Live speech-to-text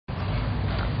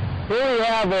Here we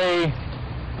have a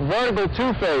vertical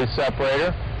two-phase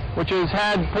separator, which has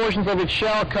had portions of its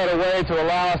shell cut away to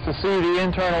allow us to see the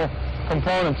internal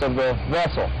components of the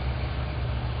vessel.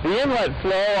 The inlet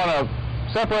flow on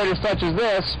a separator such as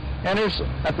this enters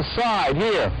at the side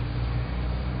here.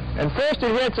 And first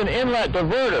it hits an inlet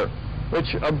diverter,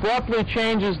 which abruptly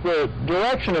changes the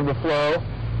direction of the flow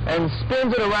and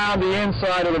spins it around the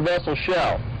inside of the vessel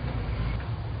shell.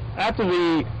 After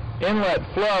the inlet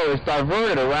flow is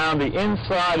diverted around the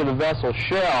inside of the vessel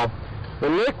shell, the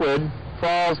liquid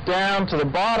falls down to the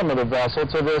bottom of the vessel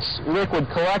to this liquid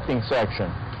collecting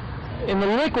section. In the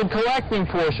liquid collecting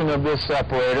portion of this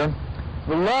separator,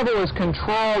 the level is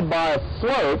controlled by a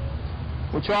float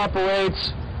which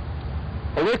operates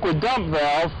a liquid dump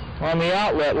valve on the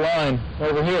outlet line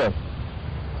over here.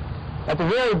 At the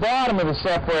very bottom of the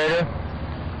separator,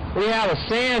 we have a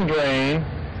sand drain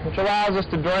which allows us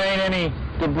to drain any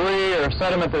debris or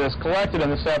sediment that is collected in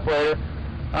the separator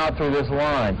out through this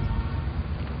line.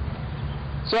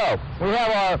 So, we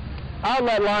have our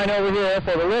outlet line over here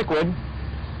for the liquid.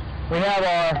 We have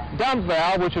our dump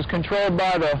valve, which is controlled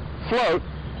by the float,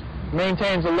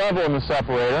 maintains the level in the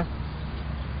separator.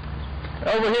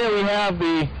 Over here we have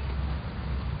the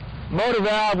motor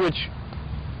valve, which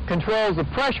controls the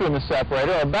pressure in the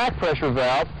separator, or back pressure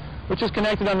valve, which is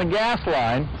connected on the gas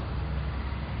line.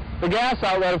 The gas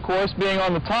outlet, of course, being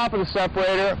on the top of the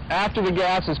separator after the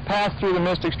gas is passed through the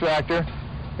mist extractor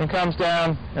and comes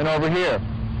down and over here.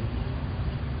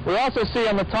 We also see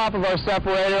on the top of our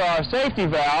separator our safety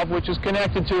valve, which is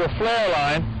connected to a flare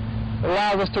line that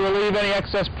allows us to relieve any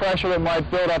excess pressure that might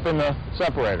build up in the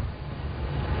separator.